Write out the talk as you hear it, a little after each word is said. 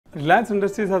Reliance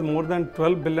Industries has more than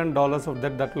 $12 billion of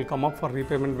debt that will come up for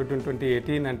repayment between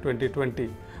 2018 and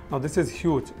 2020. Now this is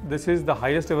huge. This is the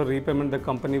highest ever repayment the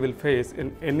company will face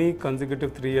in any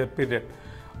consecutive 3-year period.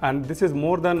 And this is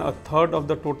more than a third of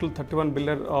the total $31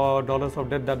 billion of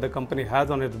debt that the company has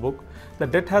on its book. The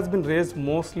debt has been raised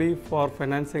mostly for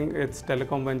financing its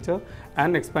telecom venture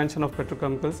and expansion of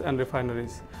petrochemicals and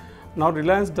refineries. Now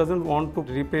Reliance doesn't want to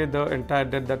repay the entire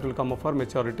debt that will come up for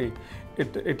maturity.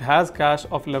 It has cash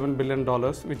of $11 billion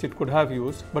which it could have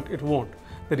used, but it won't.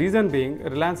 The reason being,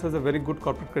 Reliance has a very good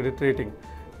corporate credit rating,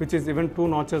 which is even 2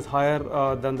 notches higher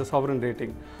than the sovereign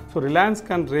rating. So Reliance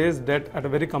can raise debt at a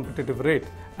very competitive rate,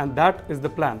 and that is the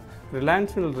plan.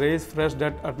 Reliance will raise fresh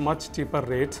debt at much cheaper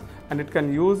rates, and it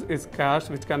can use its cash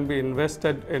which can be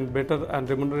invested in better and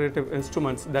remunerative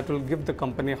instruments that will give the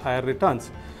company higher returns.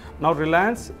 Now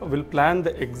Reliance will plan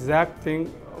the exact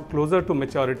thing closer to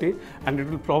maturity, and it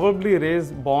will probably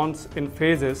raise bonds in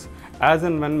phases as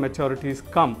and when maturities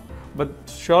come. But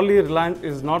surely Reliance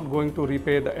is not going to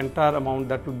repay the entire amount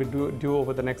that will be due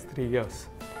over the next 3 years.